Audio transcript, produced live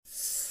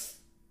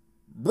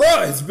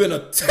Bruh, it's been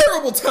a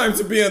terrible time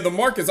to be in the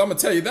markets, I'm gonna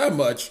tell you that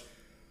much.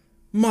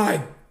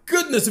 My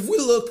goodness, if we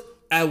look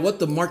at what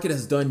the market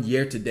has done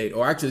year to date,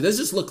 or actually, let's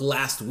just look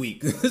last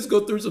week. Let's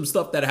go through some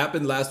stuff that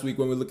happened last week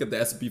when we look at the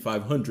S&P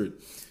 500.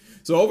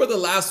 So over the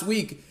last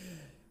week,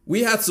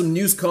 we had some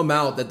news come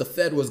out that the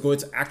Fed was going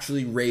to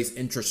actually raise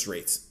interest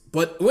rates.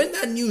 But when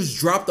that news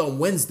dropped on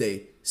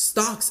Wednesday,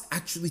 stocks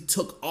actually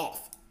took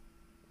off.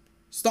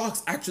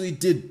 Stocks actually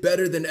did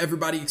better than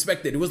everybody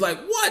expected. It was like,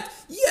 what?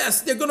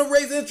 Yes, they're going to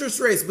raise interest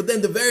rates. But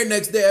then the very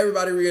next day,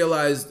 everybody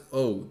realized,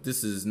 oh,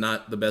 this is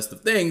not the best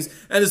of things.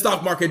 And the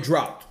stock market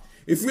dropped.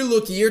 If we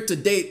look year to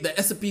date, the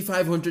S&P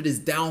 500 is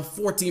down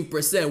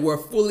 14%. We're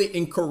fully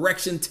in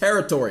correction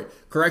territory.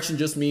 Correction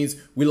just means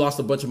we lost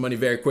a bunch of money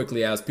very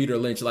quickly, as Peter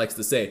Lynch likes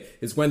to say.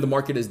 It's when the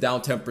market is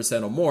down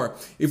 10% or more.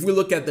 If we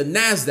look at the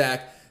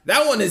NASDAQ,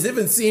 that one is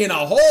even seeing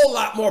a whole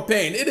lot more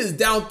pain. It is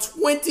down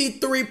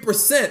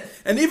 23%.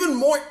 And even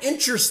more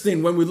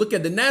interesting when we look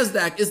at the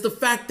NASDAQ is the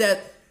fact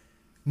that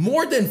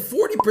more than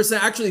 40%,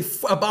 actually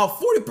about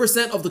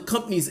 40% of the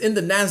companies in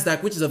the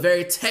NASDAQ, which is a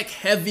very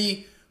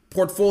tech-heavy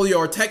portfolio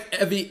or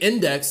tech-heavy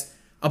index,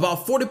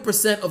 about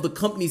 40% of the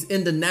companies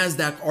in the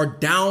NASDAQ are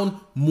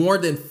down more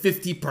than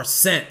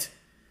 50%.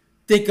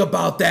 Think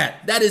about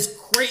that. That is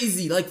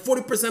crazy. Like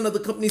 40% of the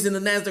companies in the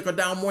NASDAQ are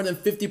down more than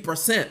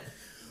 50%.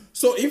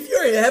 So if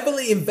you're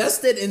heavily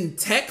invested in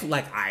tech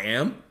like I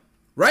am,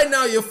 right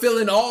now you're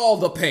feeling all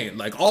the pain,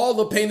 like all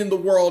the pain in the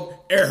world.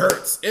 It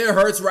hurts. It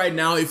hurts right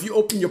now. If you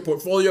open your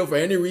portfolio for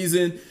any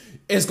reason,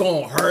 it's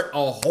going to hurt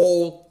a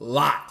whole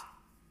lot.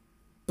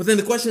 But then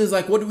the question is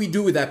like, what do we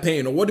do with that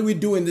pain? Or what do we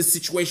do in these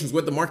situations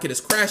where the market is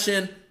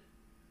crashing,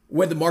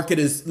 where the market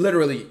is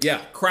literally,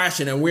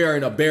 crashing and we are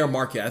in a bear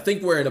market? I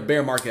think we're in a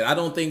bear market. I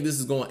don't think this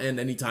is going to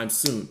end anytime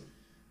soon.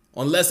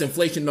 Unless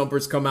inflation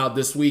numbers come out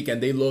this week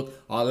and they look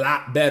a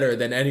lot better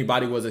than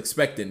anybody was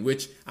expecting,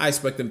 which I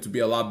expect them to be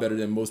a lot better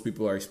than most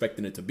people are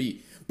expecting it to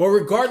be. But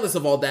regardless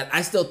of all that,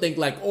 I still think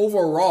like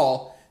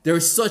overall,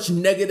 there's such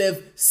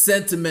negative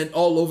sentiment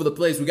all over the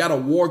place. We got a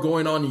war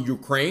going on in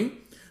Ukraine.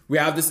 We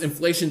have this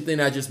inflation thing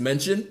I just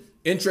mentioned.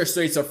 Interest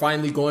rates are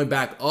finally going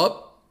back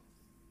up.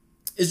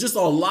 It's just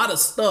a lot of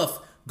stuff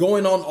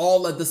going on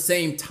all at the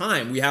same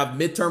time. We have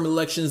midterm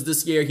elections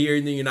this year here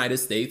in the United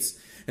States.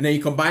 And then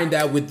you combine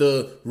that with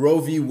the Roe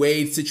v.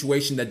 Wade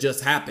situation that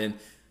just happened.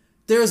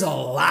 There's a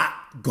lot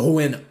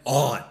going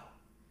on.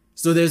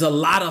 So there's a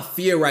lot of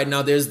fear right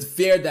now. There's the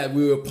fear that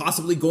we were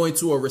possibly going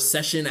to a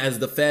recession as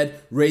the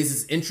Fed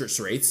raises interest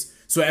rates.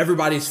 So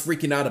everybody's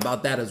freaking out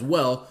about that as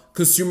well.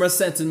 Consumer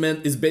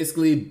sentiment is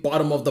basically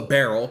bottom of the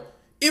barrel.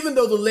 Even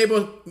though the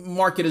labor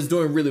market is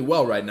doing really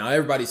well right now,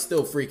 everybody's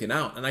still freaking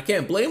out. And I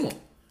can't blame them.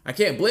 I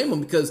can't blame them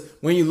because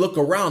when you look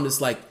around,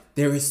 it's like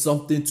there is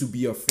something to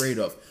be afraid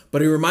of.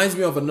 But it reminds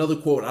me of another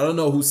quote. I don't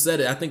know who said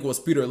it. I think it was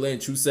Peter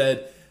Lynch who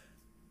said,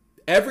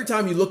 every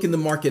time you look in the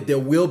market, there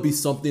will be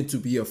something to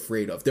be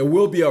afraid of. There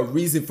will be a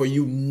reason for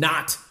you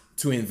not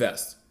to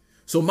invest.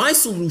 So my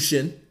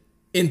solution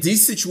in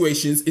these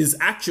situations is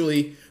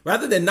actually,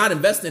 rather than not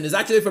investing, is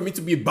actually for me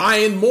to be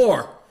buying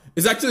more.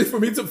 It's actually for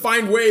me to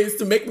find ways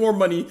to make more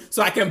money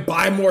so I can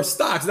buy more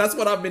stocks. That's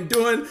what I've been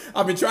doing.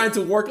 I've been trying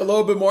to work a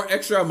little bit more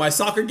extra on my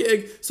soccer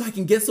gig so I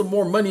can get some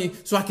more money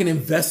so I can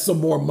invest some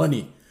more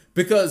money.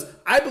 Because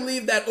I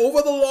believe that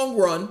over the long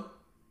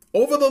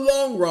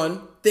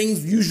run,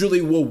 things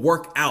usually will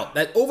work out.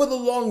 That over the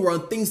long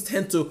run, things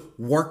tend to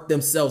work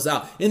themselves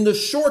out. In the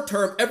short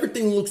term,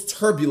 everything looks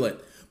turbulent.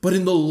 But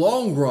in the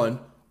long run,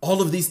 all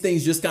of these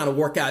things just kind of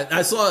work out.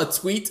 I saw a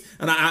tweet,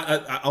 and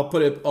I'll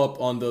put it up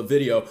on the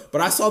video,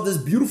 but I saw this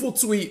beautiful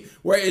tweet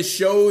where it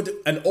showed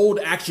an old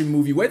action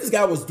movie where this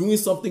guy was doing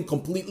something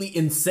completely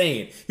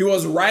insane. He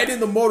was riding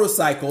the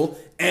motorcycle,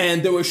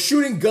 and they were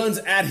shooting guns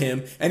at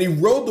him, and he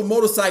rode the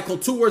motorcycle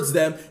towards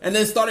them and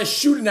then started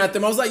shooting at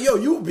them. I was like, yo,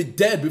 you will be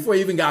dead before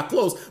he even got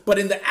close. But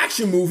in the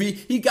action movie,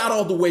 he got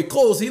all the way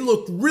close. He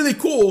looked really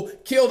cool,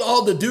 killed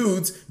all the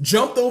dudes,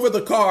 jumped over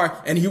the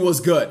car, and he was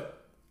good.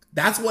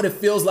 That's what it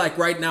feels like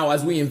right now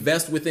as we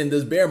invest within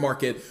this bear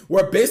market.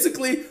 We're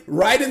basically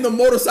riding the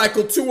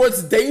motorcycle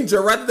towards danger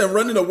rather than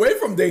running away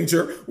from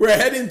danger. We're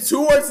heading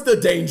towards the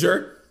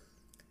danger.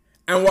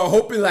 And we're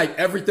hoping like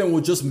everything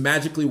will just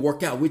magically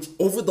work out, which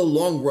over the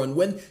long run,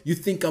 when you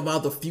think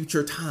about the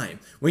future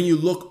time, when you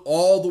look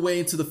all the way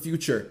into the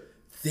future,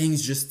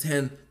 things just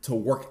tend to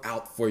work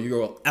out for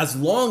you as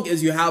long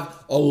as you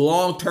have a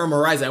long-term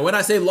horizon. And when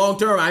I say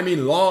long-term, I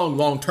mean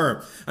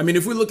long-term. I mean,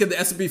 if we look at the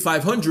S&P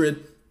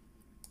 500,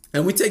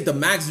 and we take the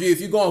max view,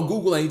 if you go on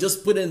Google and you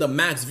just put in the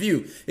max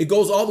view, it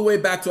goes all the way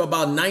back to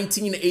about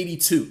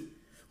 1982.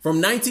 From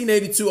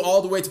 1982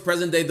 all the way to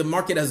present day, the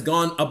market has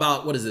gone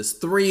about,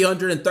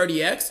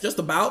 330x, just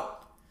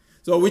about.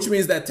 So which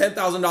means that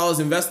 $10,000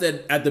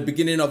 invested at the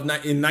beginning of in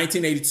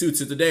 1982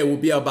 to today will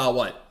be about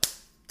what?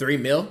 3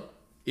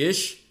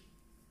 mil-ish.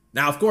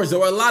 Now, of course, there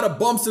were a lot of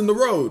bumps in the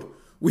road.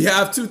 We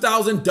have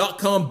 2000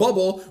 dot-com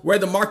bubble where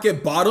the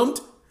market bottomed.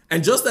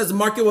 And just as the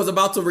market was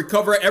about to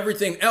recover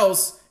everything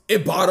else,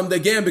 it bottomed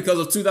again because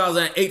of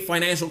 2008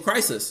 financial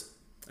crisis.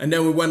 And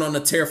then we went on a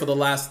tear for the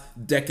last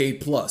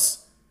decade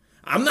plus.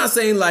 I'm not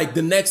saying like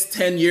the next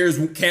 10 years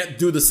we can't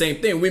do the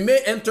same thing. We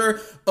may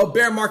enter a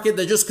bear market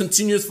that just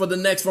continues for the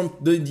next from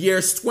the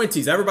years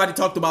 20s. Everybody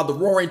talked about the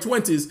roaring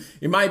 20s.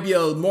 It might be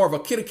more of a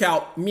kitty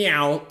cow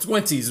meow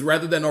 20s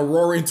rather than a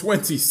roaring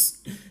 20s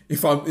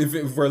if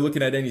we're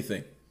looking at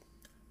anything.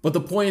 But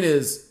the point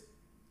is,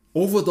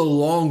 over the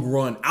long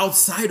run,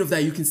 outside of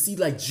that, you can see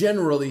like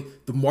generally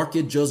the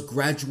market just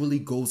gradually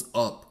goes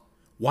up.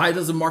 Why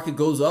does the market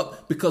goes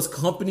up? Because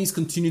companies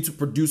continue to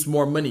produce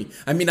more money.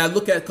 I mean, I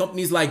look at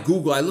companies like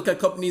Google, I look at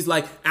companies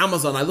like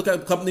Amazon, I look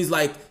at companies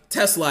like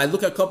Tesla, I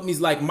look at companies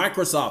like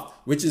Microsoft,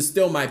 which is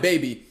still my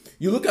baby.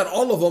 You look at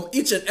all of them,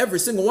 each and every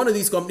single one of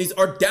these companies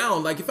are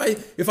down. Like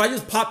if I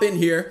just pop in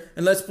here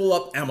and let's pull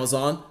up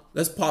Amazon,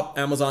 let's pop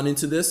Amazon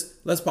into this,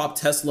 let's pop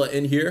Tesla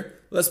in here,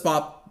 let's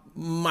pop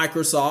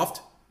Microsoft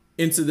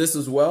into this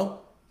as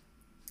well.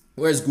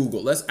 Where's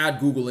Google? Let's add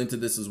Google into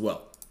this as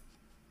well.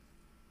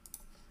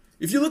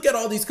 If you look at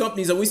all these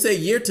companies and we say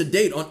year to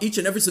date on each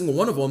and every single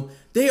one of them,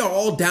 they are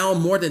all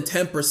down more than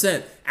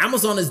 10%.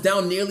 Amazon is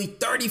down nearly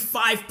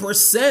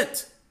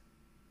 35%.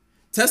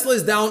 Tesla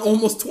is down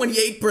almost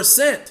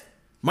 28%.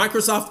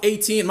 Microsoft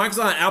 18,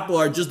 Microsoft and Apple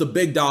are just the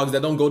big dogs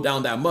that don't go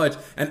down that much,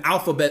 and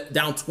Alphabet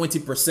down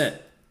 20%.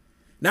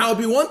 Now, it'd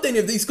be one thing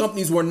if these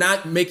companies were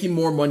not making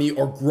more money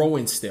or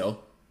growing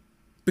still,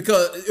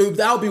 because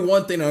that would be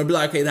one thing. I would be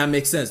like, okay, that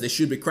makes sense. They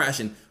should be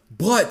crashing.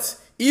 But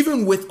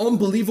even with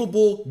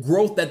unbelievable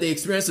growth that they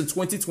experienced in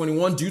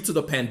 2021 due to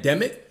the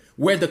pandemic,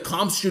 where the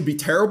comps should be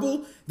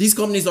terrible, these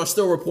companies are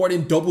still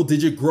reporting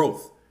double-digit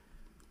growth.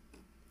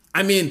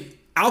 I mean,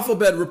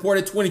 Alphabet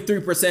reported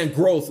 23%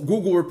 growth.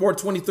 Google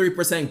reported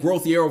 23%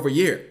 growth year over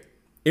year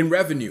in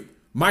revenue.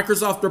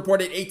 Microsoft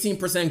reported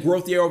 18%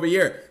 growth year over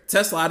year.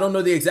 Tesla, I don't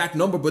know the exact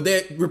number, but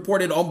they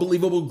reported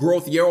unbelievable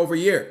growth year over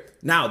year.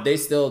 Now,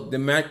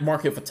 the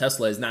market for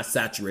Tesla is not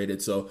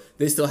saturated, so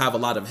they still have a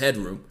lot of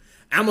headroom.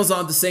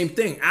 Amazon, the same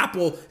thing.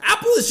 Apple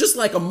is just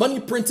like a money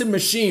printing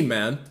machine,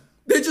 man.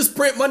 They just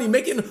print money,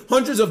 making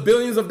hundreds of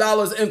billions of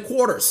dollars in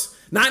quarters.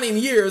 Not in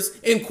years,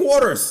 in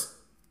quarters.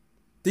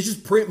 They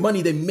just print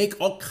money. They make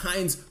all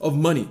kinds of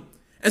money.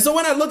 And so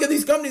when I look at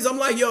these companies, I'm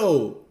like,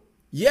 yo,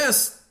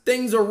 yes,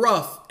 things are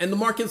rough and the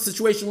market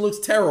situation looks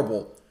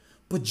terrible.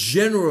 But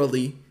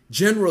generally,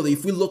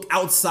 if we look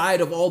outside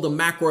of all the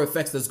macro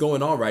effects that's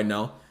going on right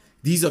now,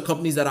 these are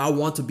companies that I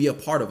want to be a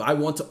part of. I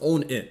want to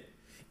own it.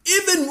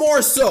 Even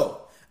more so,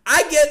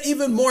 I get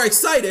even more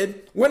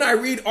excited when I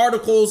read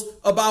articles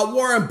about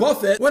Warren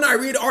Buffett, when I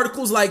read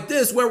articles like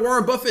this, where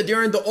Warren Buffett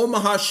during the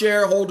Omaha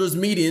shareholders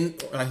meeting,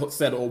 I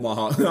said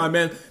Omaha, I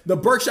meant the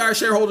Berkshire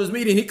shareholders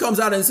meeting, he comes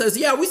out and says,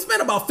 yeah, we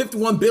spent about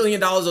 $51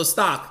 billion of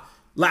stock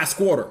last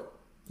quarter.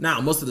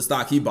 Now, most of the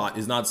stock he bought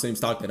is not the same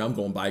stock that I'm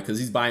going to buy because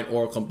he's buying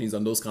oil companies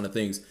and those kind of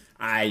things.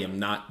 I am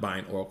not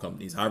buying oil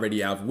companies. I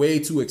already have way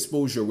too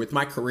exposure with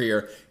my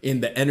career in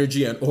the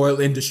energy and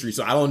oil industry,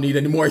 so I don't need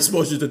any more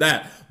exposure to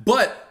that.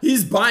 But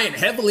he's buying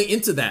heavily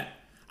into that.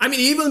 I mean,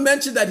 he even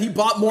mentioned that he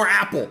bought more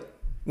Apple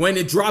when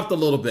it dropped a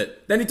little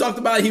bit. Then he talked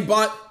about he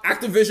bought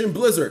Activision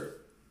Blizzard.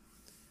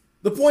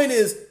 The point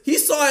is, he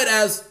saw it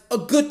as a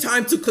good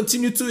time to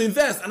continue to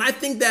invest. And I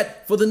think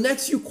that for the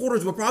next few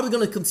quarters, we're probably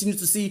going to continue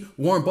to see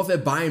Warren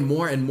Buffett buying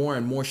more and more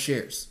and more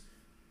shares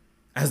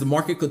as the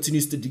market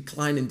continues to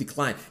decline and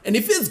decline. And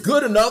if it's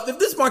good enough, if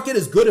this market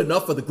is good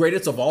enough for the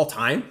greatest of all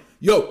time,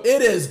 yo,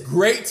 it is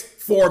great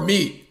for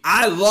me.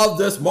 I love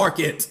this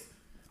market.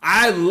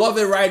 I love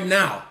it right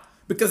now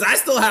because I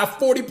still have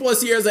 40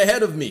 plus years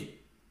ahead of me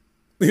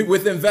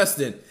with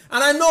investing.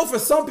 And I know for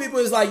some people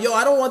it's like, yo,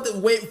 I don't want to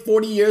wait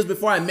 40 years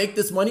before I make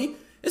this money.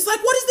 It's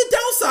like, what is the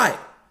downside?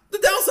 The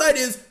downside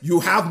is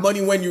you have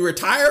money when you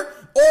retire,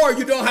 or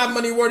you don't have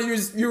money when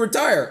you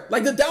retire.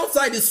 Like the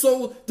downside is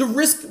the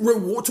risk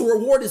to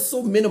reward is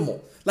so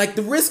minimal. Like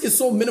the risk is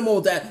so minimal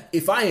that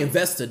if I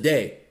invest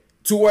today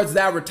towards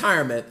that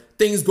retirement,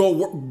 things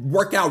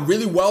work out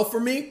really well for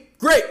me.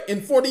 Great,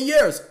 in 40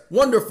 years,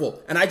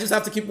 wonderful. And I just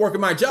have to keep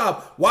working my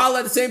job while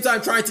at the same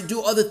time trying to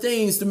do other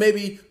things to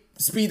maybe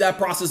speed that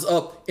process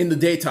up in the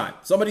daytime.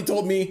 Somebody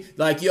told me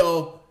like,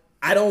 yo,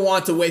 I don't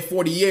want to wait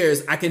 40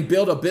 years. I can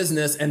build a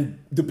business and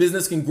the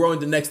business can grow in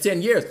the next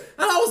 10 years. And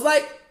I was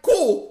like,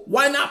 cool,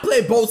 why not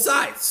play both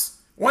sides?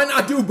 Why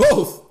not do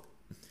both?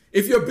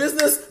 If your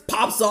business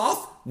pops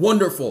off,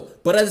 wonderful.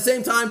 But at the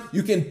same time,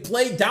 you can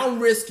play down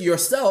risk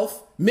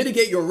yourself,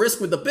 mitigate your risk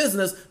with the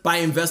business by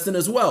investing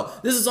as well.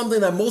 This is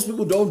something that most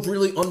people don't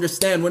really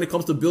understand when it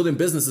comes to building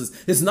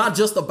businesses. It's not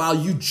just about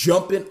you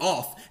jumping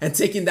off and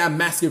taking that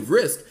massive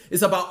risk.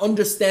 It's about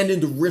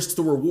understanding the risk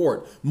to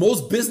reward.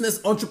 Most business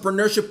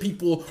entrepreneurship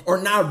people are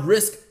not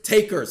risk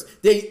takers.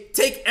 They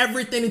take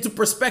everything into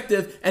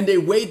perspective and they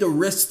weigh the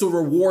risk to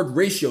reward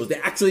ratios. They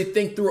actually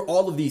think through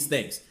all of these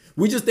things.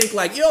 We just think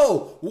like,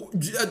 yo,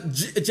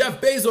 Jeff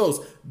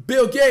Bezos,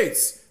 Bill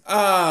Gates,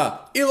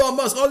 Elon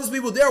Musk, all these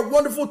people, they're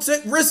wonderful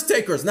risk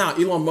takers. Now,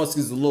 Elon Musk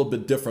is a little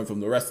bit different from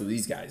the rest of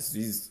these guys.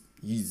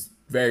 He's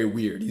very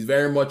weird. He's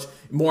very much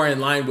more in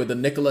line with the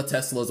Nikola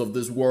Teslas of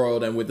this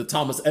world and with the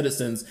Thomas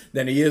Edisons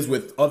than he is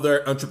with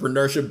other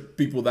entrepreneurship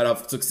people that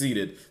have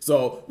succeeded.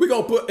 So we're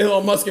going to put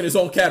Elon Musk in his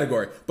own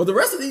category. But the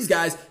rest of these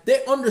guys,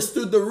 they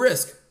understood the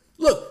risk.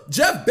 Look,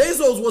 Jeff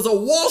Bezos was a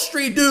Wall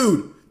Street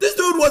dude. This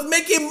dude was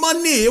making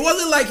money. It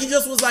wasn't like he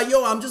just was like,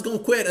 yo, I'm just going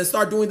to quit and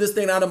start doing this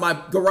thing out of my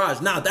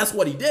garage. Nah, that's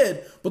what he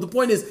did. But the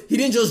point is, he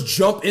didn't just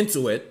jump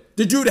into it.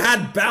 The dude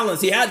had balance.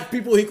 He had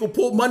people he could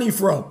pull money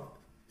from.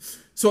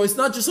 So it's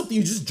not just something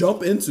you just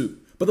jump into.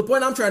 But the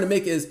point I'm trying to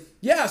make is,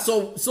 yeah,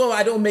 so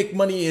I don't make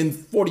money in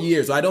 40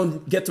 years. I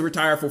don't get to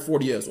retire for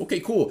 40 years. Okay,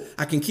 cool.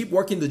 I can keep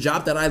working the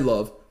job that I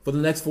love for the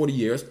next 40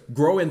 years,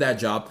 grow in that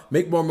job,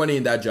 make more money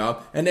in that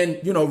job, and then,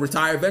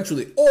 retire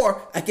eventually.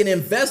 Or I can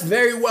invest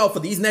very well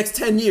for these next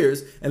 10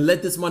 years and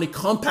let this money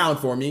compound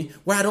for me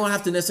where I don't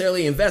have to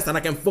necessarily invest and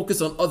I can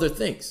focus on other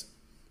things.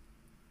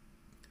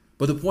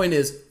 But the point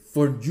is,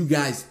 for you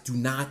guys, do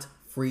not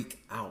freak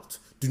out.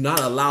 Do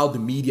not allow the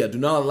media, do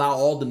not allow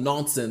all the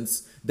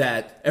nonsense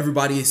that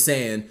everybody is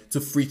saying to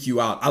freak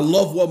you out. I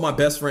love what my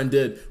best friend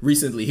did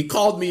recently. He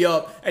called me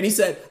up and he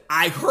said,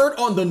 I heard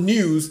on the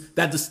news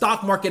that the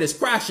stock market is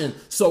crashing,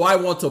 so I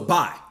want to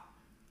buy.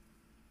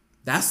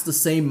 That's the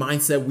same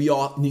mindset we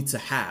all need to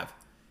have.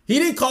 He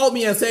didn't call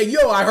me and say,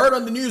 yo, I heard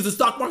on the news the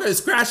stock market is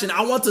crashing,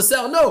 I want to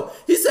sell. No,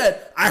 he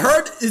said, I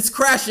heard it's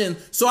crashing,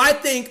 so I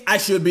think I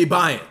should be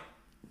buying.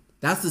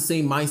 That's the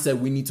same mindset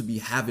we need to be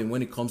having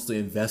when it comes to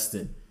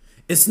investing.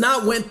 It's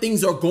not when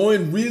things are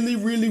going really,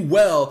 really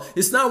well.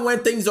 It's not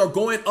when things are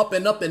going up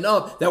and up and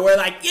up that we're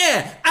like,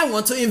 yeah, I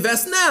want to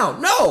invest now.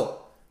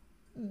 No.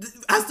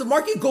 As the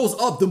market goes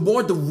up, the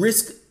more the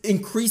risk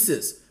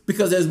increases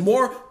because there's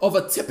more of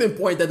a tipping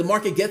point that the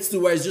market gets to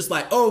where it's just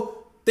like,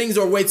 oh, things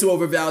are way too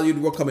overvalued.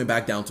 We're coming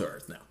back down to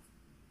earth now.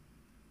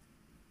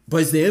 But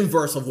it's the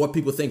inverse of what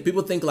people think.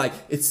 People think like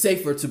it's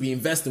safer to be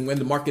investing when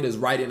the market is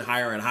riding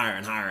higher and higher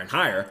and higher and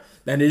higher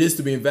than it is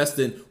to be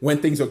investing when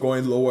things are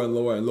going lower and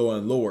lower and lower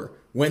and lower.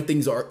 When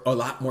things are a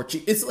lot more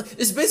cheap.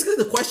 It's basically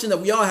the question that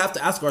we all have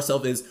to ask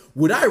ourselves is,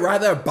 would I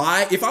rather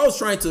buy, if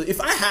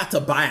I had to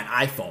buy an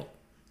iPhone,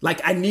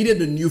 like I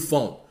needed a new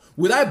phone,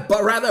 would I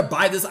rather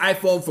buy this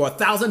iPhone for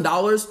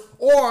 $1,000?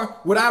 Or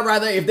would I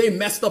rather, if they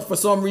messed up for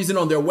some reason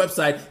on their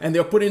website and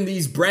they're putting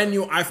these brand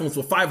new iPhones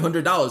for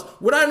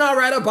 $500, would I not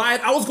rather buy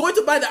it? I was going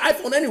to buy the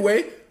iPhone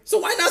anyway, so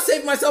why not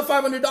save myself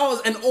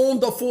 $500 and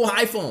own the full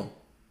iPhone?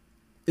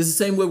 It's the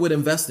same way with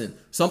investing.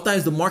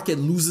 Sometimes the market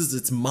loses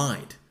its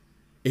mind.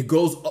 It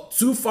goes up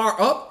too far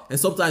up and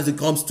sometimes it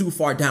comes too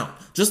far down.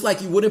 Just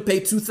like you wouldn't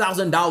pay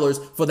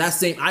 $2,000 for that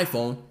same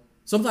iPhone.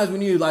 Sometimes we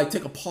need to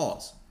take a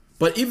pause.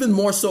 But even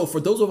more so for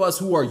those of us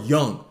who are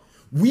young,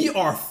 we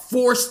are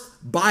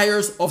forced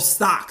buyers of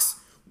stocks.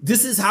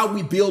 This is how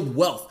we build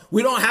wealth.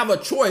 We don't have a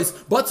choice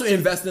but to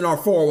invest in our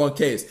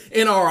 401ks,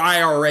 in our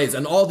IRAs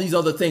and all these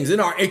other things, in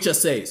our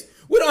HSAs.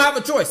 We don't have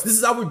a choice. This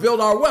is how we build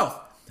our wealth.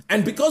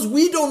 And because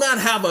we do not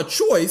have a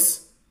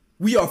choice,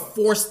 we are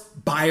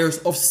forced buyers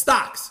of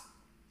stocks.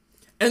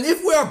 And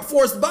if we are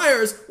forced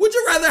buyers, would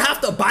you rather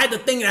have to buy the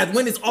thing at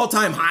when it's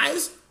all-time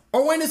highs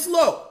or when it's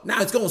low? Now,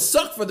 it's going to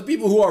suck for the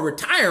people who are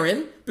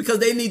retiring because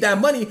they need that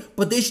money,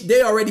 but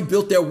they already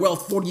built their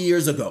wealth 40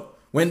 years ago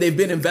when they've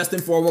been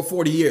investing for over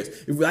 40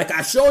 years. Like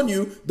I've shown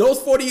you, those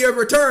 40-year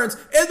returns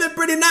have been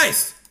pretty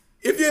nice.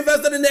 If you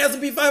invested in the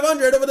S&P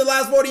 500 over the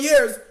last 40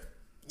 years,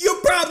 you're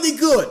probably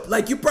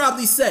good. You're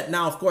probably set.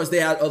 Now, of course,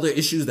 they had other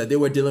issues that they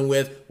were dealing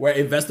with where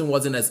investing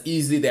wasn't as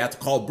easy. They had to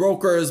call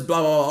brokers,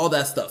 blah, blah, blah, all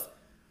that stuff.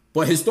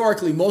 But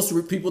historically, most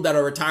people that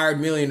are retired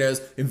millionaires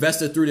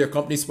invested through their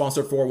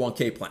company-sponsored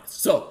 401k plans.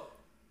 So,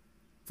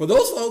 for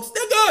those folks,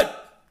 they're good.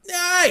 They're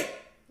all right.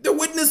 They're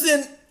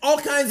witnessing all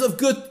kinds of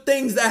good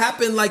things that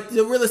happen, like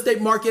the real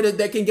estate market.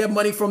 They can get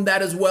money from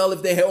that as well.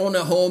 If they own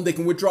a home, they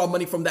can withdraw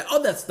money from that,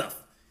 all that stuff.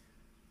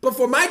 But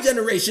for my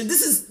generation,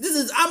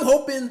 I'm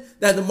hoping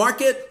that the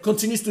market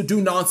continues to do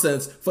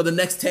nonsense for the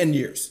next 10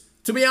 years.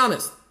 To be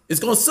honest, it's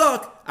going to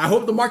suck. I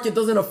hope the market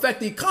doesn't affect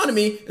the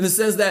economy in the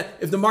sense that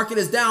if the market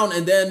is down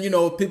and then,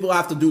 people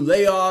have to do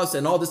layoffs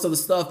and all this other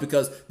stuff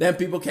because then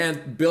people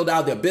can't build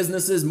out their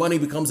businesses, money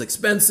becomes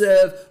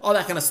expensive, all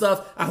that kind of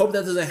stuff. I hope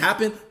that doesn't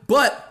happen.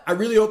 But I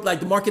really hope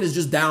the market is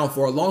just down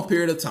for a long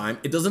period of time.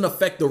 It doesn't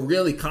affect the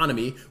real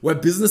economy where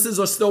businesses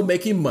are still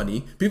making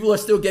money. People are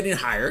still getting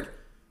hired.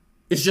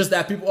 It's just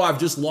that people have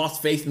just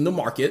lost faith in the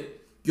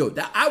market.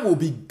 That I will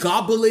be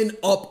gobbling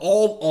up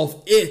all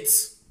of it.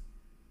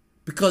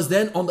 Because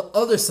then on the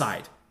other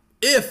side,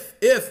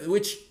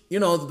 which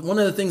one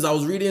of the things I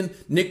was reading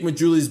Nick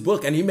Majuli's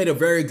book, and he made a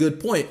very good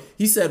point.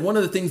 He said one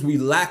of the things we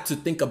lack to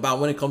think about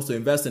when it comes to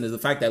investing is the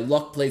fact that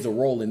luck plays a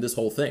role in this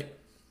whole thing.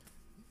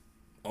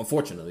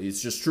 Unfortunately,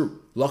 it's just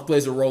true. Luck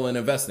plays a role in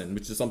investing,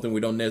 which is something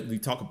we don't really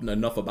talk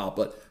enough about,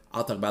 but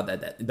I'll talk about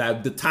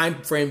that the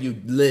time frame you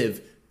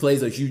live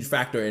plays a huge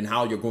factor in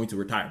how you're going to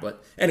retire.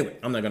 But anyway,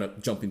 I'm not going to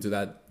jump into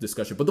that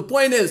discussion. But the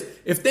point is,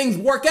 if things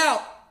work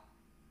out,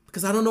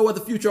 because I don't know what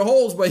the future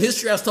holds, but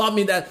history has taught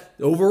me that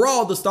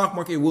overall the stock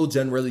market will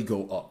generally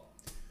go up.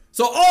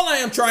 So all I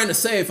am trying to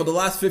say for the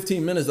last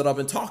 15 minutes that I've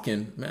been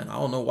talking, man, I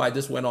don't know why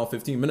this went all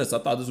 15 minutes. I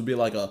thought this would be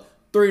like a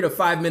 3 to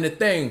 5 minute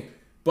thing.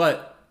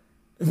 But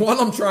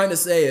what I'm trying to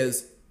say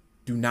is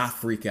do not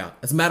freak out.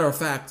 As a matter of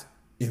fact,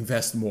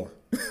 invest more.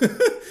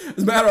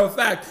 As a matter of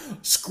fact,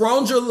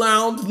 scrounge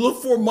around,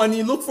 look for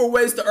money, look for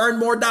ways to earn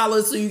more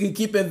dollars so you can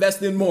keep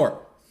investing more.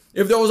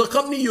 If there was a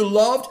company you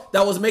loved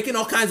that was making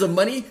all kinds of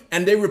money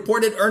and they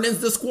reported earnings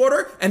this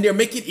quarter and they're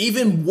making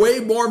even way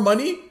more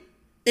money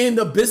in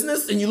the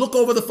business, and you look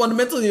over the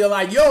fundamentals and you're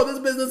like, yo, this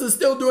business is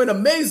still doing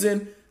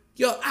amazing,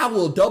 yo, I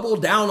will double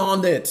down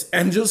on it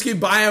and just keep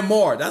buying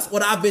more. That's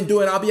what I've been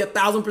doing. I'll be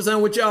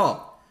 1,000% with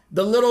y'all.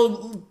 The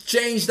little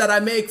change that I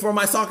make for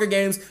my soccer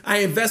games, I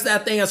invest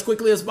that thing as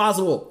quickly as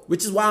possible,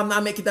 which is why I'm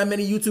not making that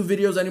many YouTube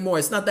videos anymore.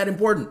 It's not that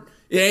important.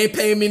 It ain't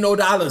paying me no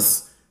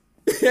dollars.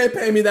 It ain't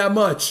paying me that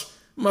much.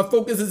 My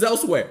focus is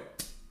elsewhere.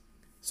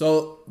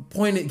 So the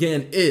point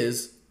again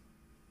is,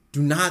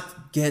 do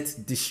not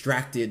get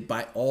distracted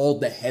by all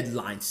the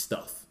headline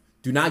stuff.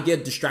 Do not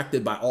get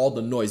distracted by all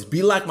the noise.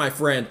 Be like my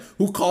friend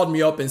who called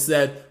me up and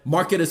said,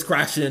 market is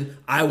crashing,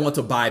 I want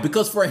to buy.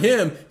 Because for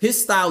him,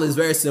 his style is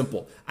very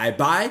simple. I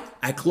buy,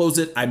 I close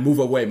it, I move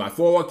away. My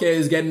 401k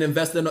is getting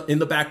invested in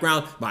the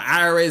background. My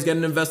IRA is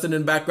getting invested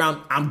in the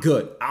background. I'm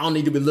good. I don't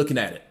need to be looking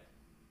at it.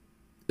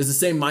 It's the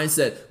same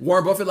mindset.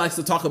 Warren Buffett likes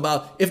to talk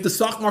about, if the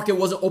stock market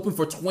wasn't open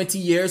for 20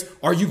 years,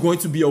 are you going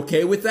to be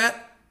okay with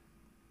that?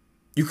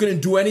 You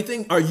couldn't do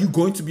anything. Are you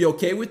going to be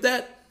okay with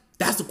that?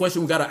 That's the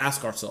question we got to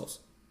ask ourselves.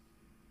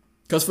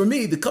 Because for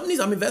me, the companies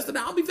I'm invested in,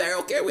 I'll be very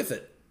okay with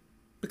it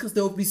because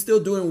they'll be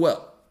still doing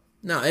well.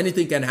 Now,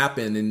 anything can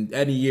happen in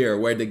any year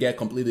where they get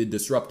completely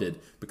disrupted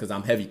because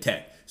I'm heavy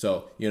tech.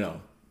 So,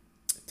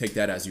 take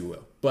that as you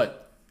will.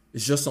 But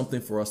it's just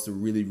something for us to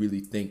really, really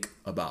think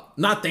about.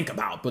 Not think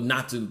about, but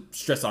not to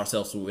stress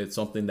ourselves with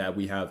something that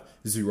we have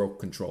zero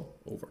control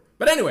over.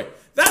 But anyway,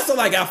 that's all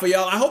I got for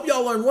y'all. I hope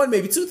y'all learned one,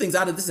 maybe two things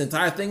out of this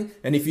entire thing.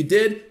 And if you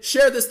did,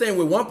 share this thing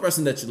with one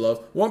person that you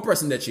love, one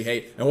person that you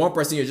hate, and one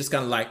person you're just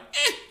kind of like,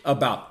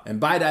 about. And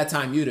by that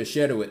time, you'd have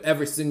shared it with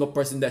every single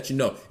person that you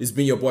know. It's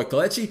been your boy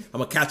Kelechi. I'm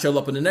going to catch y'all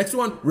up in the next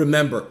one.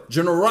 Remember,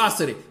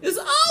 generosity is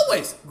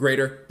always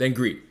greater than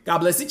greed. God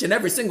bless each and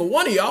every single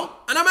one of y'all.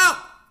 And I'm out.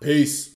 Peace.